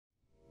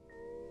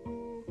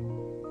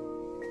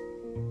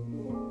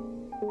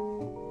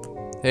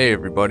Hey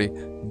everybody,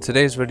 in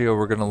today's video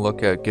we're going to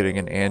look at getting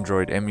an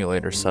Android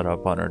emulator set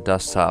up on our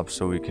desktop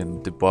so we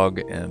can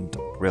debug and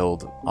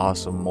build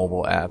awesome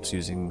mobile apps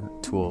using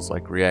tools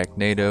like React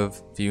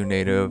Native, Vue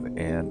Native,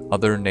 and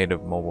other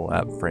native mobile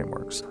app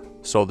frameworks.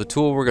 So the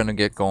tool we're going to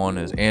get going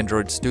is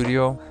Android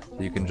Studio.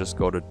 You can just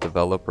go to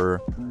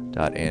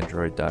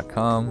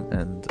developer.android.com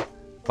and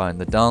find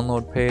the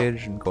download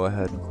page and go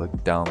ahead and click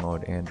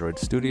download Android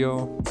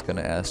Studio. It's going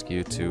to ask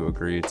you to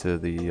agree to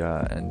the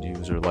end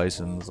user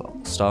license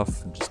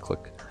stuff, and just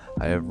click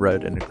I have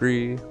read and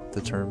agree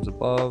the terms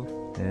above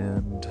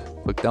and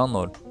click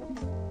download.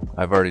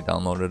 I've already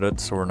downloaded it,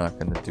 so we're not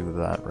going to do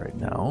that right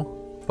now,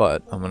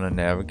 but I'm going to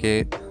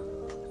navigate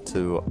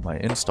to my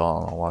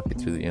install and I'll walk you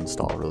through the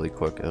install really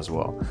quick as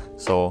well.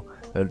 So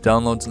it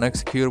downloads an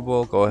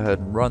executable. Go ahead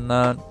and run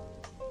that.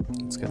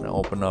 It's going to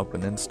open up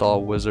an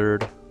install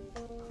wizard.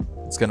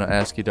 It's going to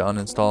ask you to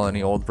uninstall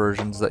any old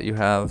versions that you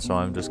have, so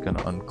I'm just going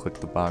to unclick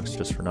the box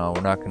just for now. We're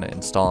not going to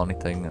install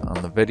anything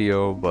on the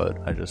video, but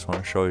I just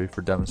want to show you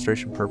for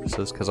demonstration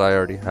purposes because I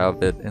already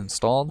have it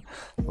installed.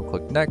 We'll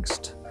click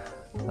next,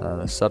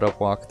 setup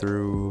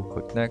walkthrough,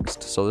 click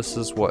next. So this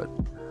is what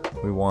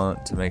we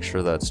want to make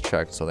sure that's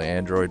checked. So the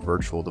Android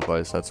virtual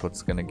device, that's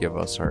what's going to give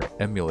us our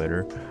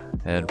emulator.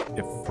 And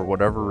if for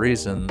whatever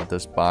reason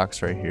this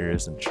box right here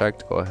isn't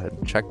checked, go ahead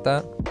and check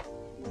that.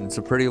 It's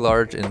a pretty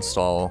large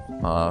install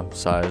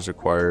size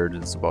required.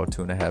 It's about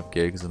 2.5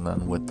 gigs, and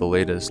then with the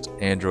latest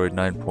Android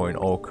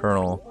 9.0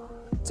 kernel,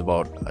 it's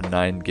about a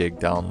 9 gig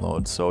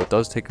download. So it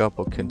does take up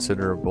a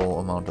considerable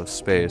amount of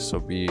space,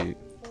 so be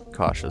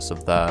cautious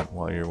of that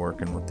while you're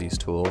working with these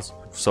tools.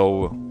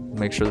 So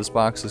make sure this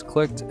box is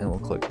clicked, and we'll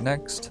click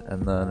next,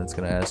 and then it's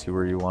going to ask you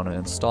where you want to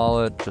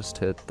install it. Just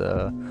hit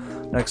the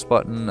next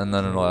button, and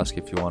then it'll ask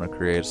you if you want to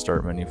create a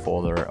start menu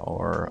folder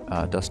or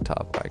a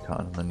desktop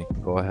icon, and then you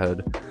can go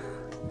ahead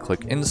and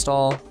click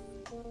install.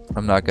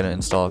 I'm not going to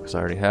install it because I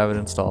already have it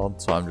installed,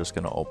 so I'm just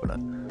going to open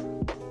it.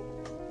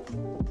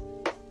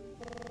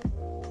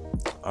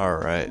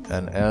 Alright,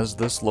 and as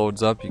this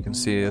loads up, you can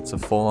see it's a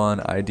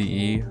full-on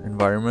IDE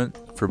environment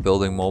for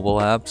building mobile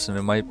apps, and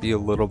it might be a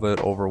little bit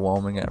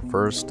overwhelming at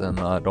first, and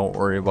don't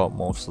worry about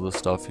most of the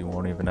stuff. You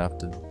won't even have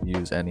to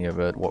use any of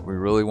it. What we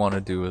really want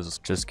to do is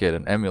just get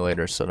an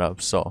emulator set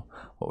up. So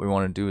what we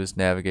want to do is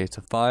navigate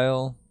to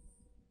File,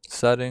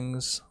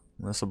 Settings.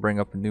 This will bring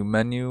up a new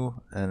menu,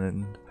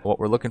 and what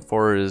we're looking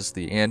for is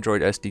the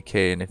Android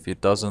SDK, and if it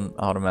doesn't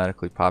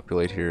automatically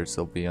populate here,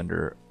 it'll be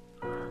under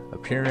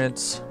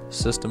Appearance,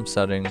 System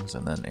Settings,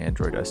 and then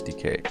Android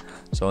SDK.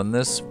 So in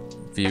this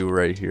view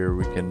right here,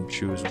 we can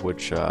choose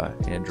which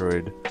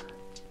Android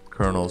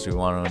kernels we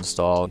want to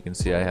install. You can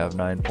see I have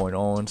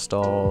 9.0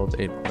 installed,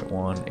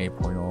 8.1,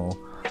 8.0,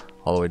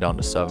 all the way down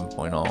to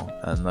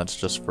 7.0, and that's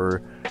just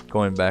for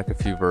going back a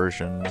few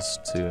versions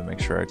to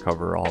make sure I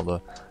cover all the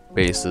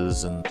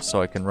bases, and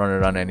so I can run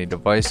it on any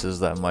devices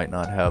that might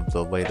not have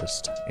the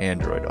latest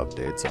Android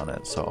updates on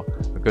it. So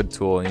a good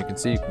tool, and you can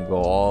see you can go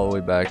all the way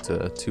back to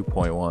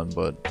 2.1,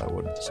 but I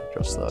wouldn't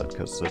suggest that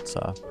because it's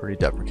pretty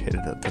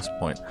deprecated at this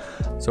point.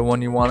 So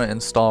when you want to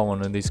install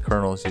one of these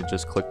kernels, you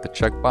just click the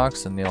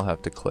checkbox and you'll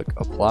have to click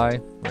apply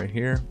right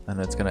here,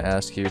 and it's going to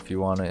ask you if you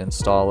want to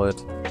install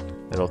it.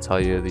 It'll tell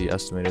you the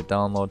estimated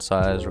download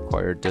size,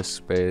 required disk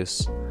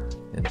space,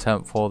 in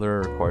temp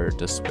folder, required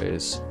disk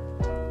space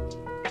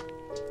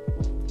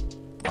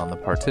on the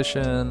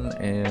partition,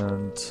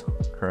 and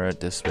current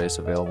disk space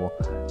available.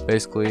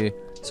 Basically,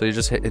 so you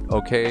just hit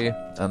OK,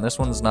 and this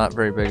one's not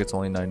very big. It's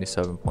only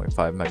 97.5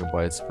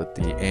 megabytes, but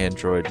the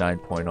Android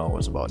 9.0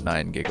 was about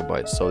 9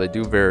 gigabytes. So they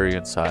do vary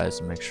in size,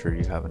 and make sure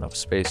you have enough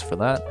space for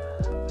that.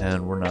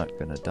 And we're not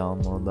going to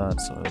download that,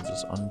 so I'll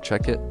just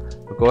uncheck it.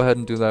 But go ahead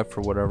and do that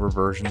for whatever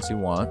versions you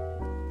want.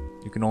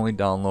 You can only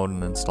download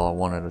and install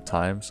one at a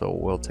time, so it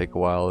will take a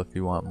while if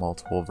you want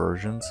multiple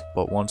versions.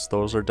 But once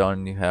those are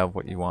done, you have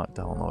what you want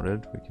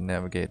downloaded. We can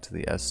navigate to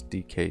the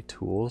SDK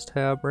Tools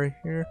tab right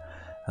here,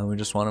 and we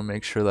just want to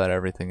make sure that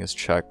everything is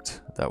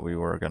checked that we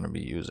were going to be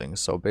using.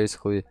 So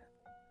basically,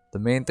 the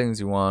main things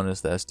you want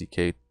is the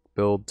SDK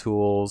Build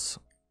Tools,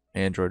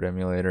 Android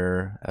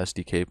Emulator,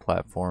 SDK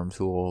Platform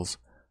Tools,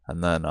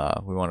 and then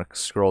we want to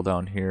scroll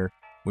down here.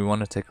 We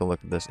want to take a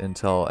look at this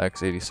Intel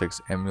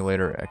x86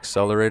 emulator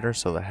accelerator.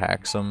 So the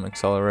HAXM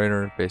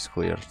accelerator,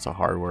 basically it's a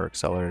hardware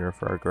accelerator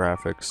for our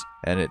graphics,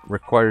 and it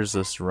requires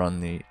us to run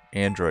the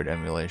Android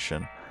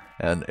emulation.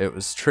 And it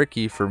was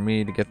tricky for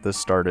me to get this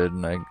started,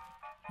 and I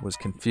was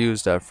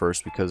confused at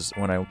first because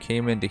when I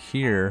came into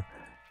here,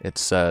 it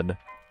said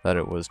that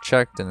it was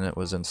checked and it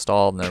was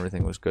installed and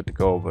everything was good to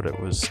go, but it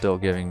was still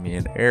giving me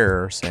an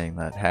error saying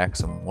that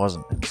HAXM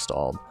wasn't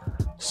installed.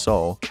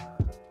 So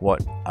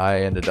what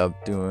I ended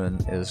up doing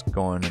is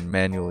going and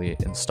manually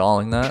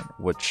installing that,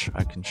 which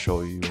I can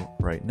show you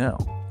right now.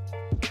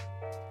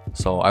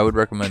 So I would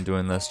recommend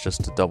doing this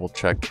just to double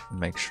check and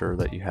make sure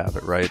that you have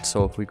it right.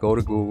 So if we go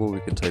to Google,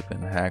 we can type in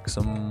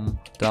HAXM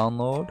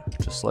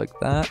download, just like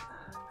that,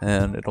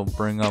 and it'll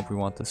bring up, we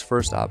want this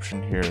first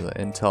option here, the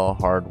Intel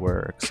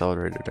Hardware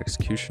Accelerated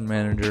Execution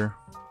Manager.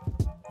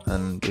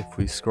 And if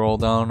we scroll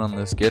down on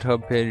this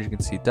GitHub page, you can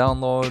see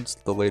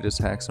downloads. The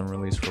latest HAXM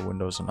release for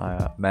Windows and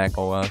Mac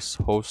OS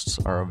hosts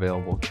are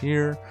available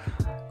here.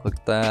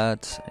 Click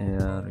that,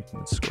 and we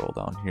can scroll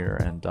down here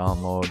and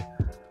download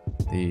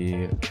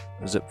the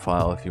zip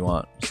file if you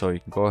want. So you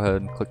can go ahead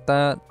and click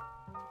that.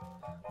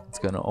 It's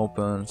going to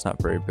open. It's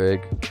not very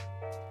big.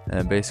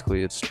 And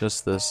basically it's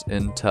just this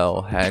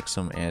Intel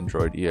HAXM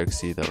Android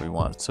exe that we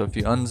want. So if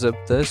you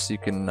unzip this, you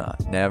can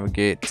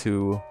navigate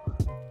to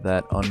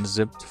that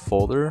unzipped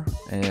folder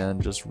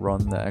and just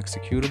run the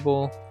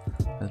executable.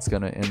 It's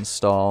going to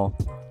install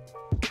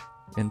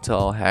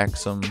Intel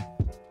HAXM,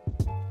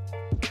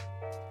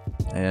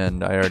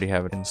 and I already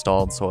have it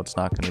installed, so it's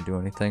not going to do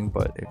anything,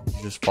 but if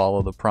you just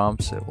follow the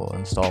prompts, it will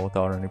install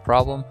without any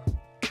problem.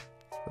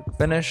 Click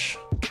finish.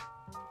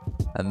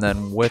 And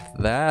then with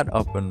that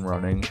up and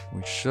running,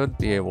 we should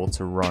be able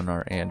to run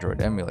our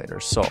Android emulator.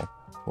 So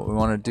what we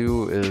want to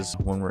do is,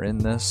 when we're in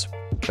this,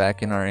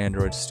 back in our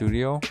Android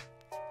Studio,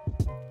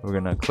 we're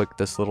going to click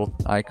this little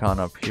icon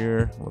up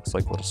here. It looks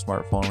like a little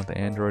smartphone with the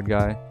Android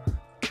guy.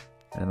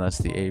 And that's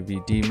the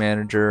AVD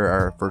manager,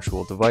 our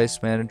virtual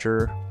device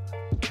manager.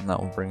 And that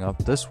will bring up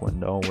this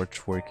window,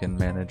 which we can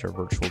manage our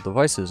virtual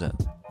devices in.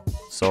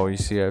 So you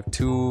see I have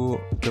two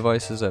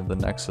devices. I have the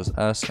Nexus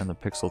S and the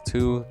Pixel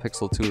 2. The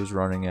Pixel 2 is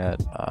running at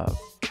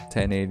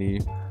 1080,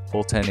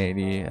 full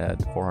 1080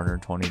 at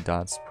 420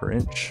 dots per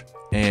inch,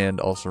 and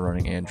also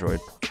running Android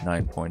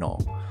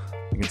 9.0.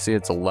 You can see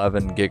it's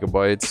 11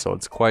 gigabytes, so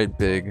it's quite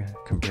big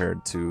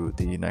compared to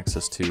the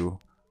Nexus 2.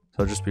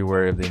 So just be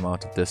wary of the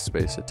amount of disk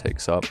space it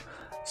takes up.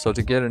 So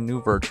to get a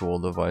new virtual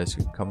device,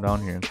 you can come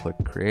down here and click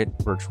Create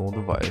Virtual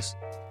Device.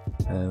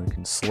 And we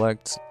can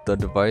select the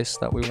device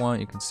that we want.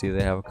 You can see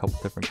they have a couple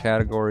different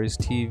categories: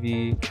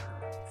 TV,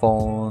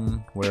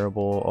 phone,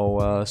 wearable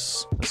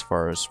OS, as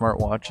far as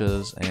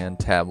smartwatches, and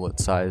tablet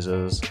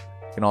sizes.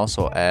 You can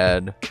also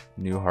add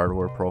new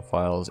hardware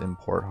profiles,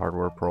 import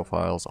hardware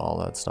profiles, all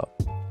that stuff.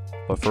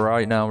 But for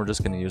right now, we're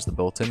just going to use the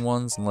built-in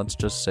ones, and let's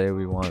just say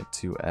we want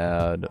to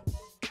add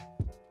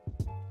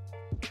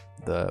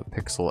the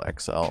Pixel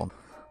XL.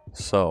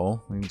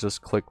 So we can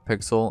just click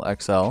Pixel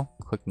XL,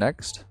 click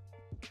Next.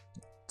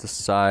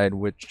 Decide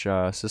which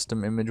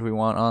system image we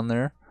want on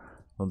there.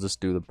 We'll just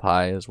do the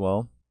Pi as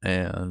well,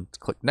 and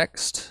click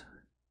Next.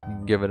 You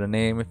can give it a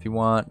name if you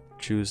want.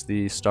 Choose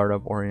the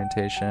startup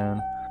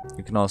orientation.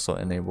 You can also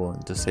enable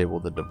and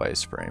disable the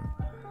device frame.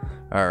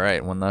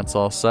 Alright, when that's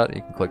all set,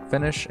 you can click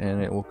Finish,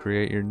 and it will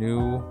create your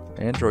new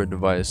Android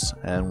device.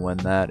 And when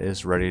that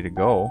is ready to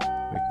go,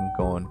 we can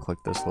go and click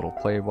this little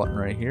play button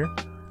right here,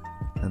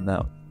 and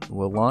that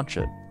will launch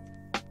it.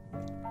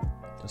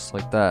 Just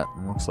like that.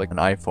 It looks like an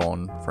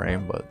iPhone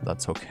frame, but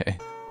that's okay.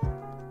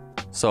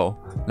 So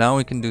now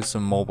we can do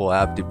some mobile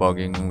app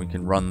debugging, and we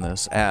can run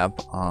this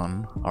app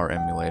on our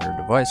emulator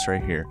device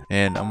right here.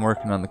 And I'm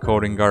working on the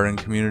Coding Garden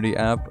community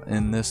app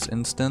in this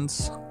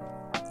instance,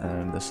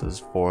 and this is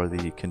for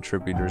the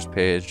contributors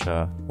page,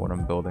 what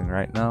I'm building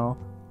right now.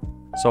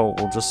 So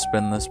we'll just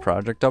spin this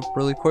project up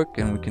really quick,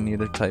 and we can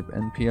either type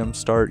npm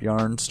start,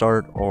 yarn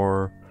start,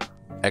 or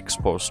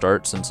expo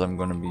start, since I'm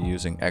going to be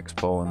using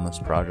expo in this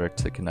project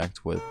to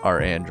connect with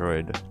our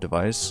Android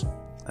device.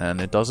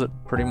 And it does it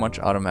pretty much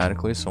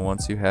automatically. So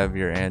once you have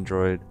your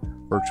Android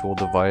virtual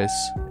device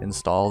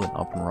installed and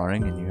up and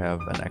running, and you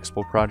have an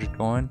expo project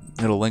going,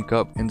 it'll link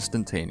up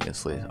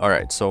instantaneously.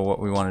 Alright, so what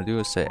we want to do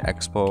is say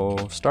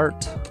expo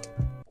start,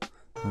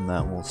 and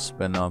that will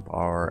spin up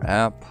our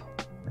app,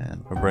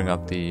 and we'll bring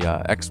up the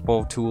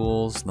expo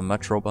tools, the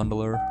Metro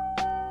bundler.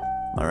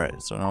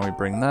 Alright, so now we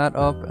bring that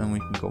up, and we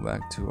can go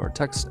back to our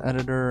text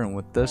editor, and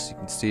with this you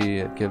can see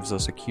it gives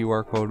us a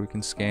QR code we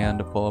can scan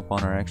to pull up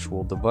on our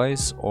actual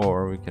device,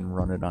 or we can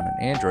run it on an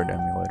Android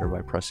emulator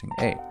by pressing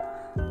A.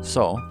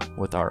 So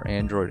with our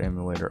Android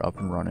emulator up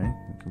and running,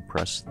 we can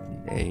press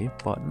the A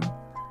button.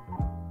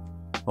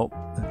 Oh,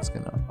 it's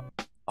gonna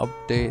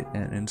update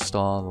and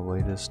install the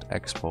latest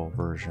expo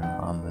version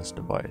on this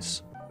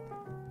device.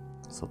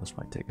 So this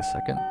might take a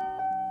second.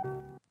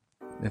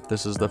 If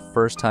this is the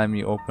first time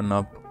you open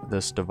up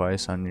this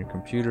device on your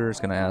computer, it's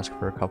going to ask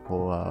for a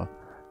couple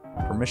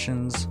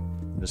permissions.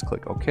 Just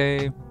click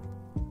OK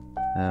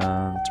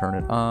and turn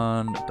it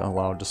on.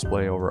 Allow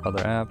display over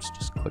other apps.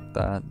 Just click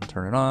that and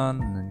turn it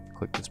on, and then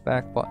click this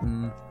back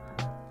button.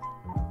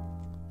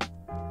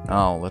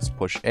 Now let's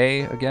push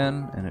A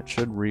again, and it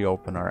should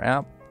reopen our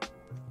app.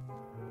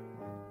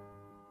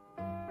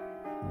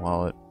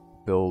 While it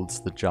builds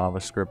the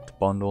JavaScript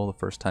bundle, the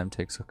first time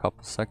takes a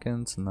couple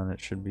seconds, and then it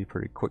should be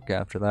pretty quick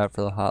after that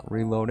for the hot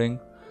reloading.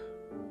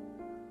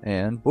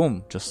 And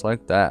boom, just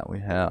like that, we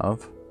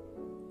have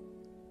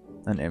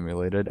an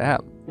emulated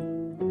app.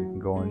 We can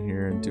go in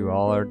here and do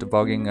all our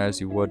debugging as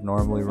you would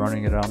normally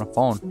running it on a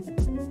phone.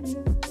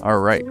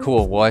 Alright,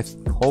 cool. Well, I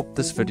hope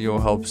this video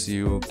helps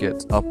you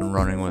get up and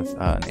running with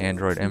an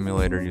Android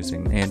emulator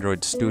using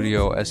Android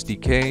Studio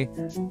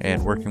SDK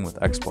and working with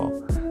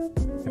Expo.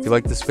 If you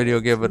like this video,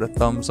 give it a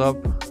thumbs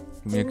up,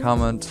 give me a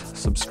comment,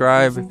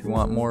 subscribe if you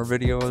want more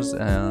videos,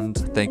 and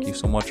thank you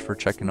so much for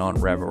checking out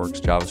RabbitWerks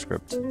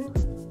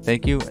JavaScript.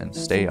 Thank you and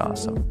stay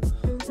awesome.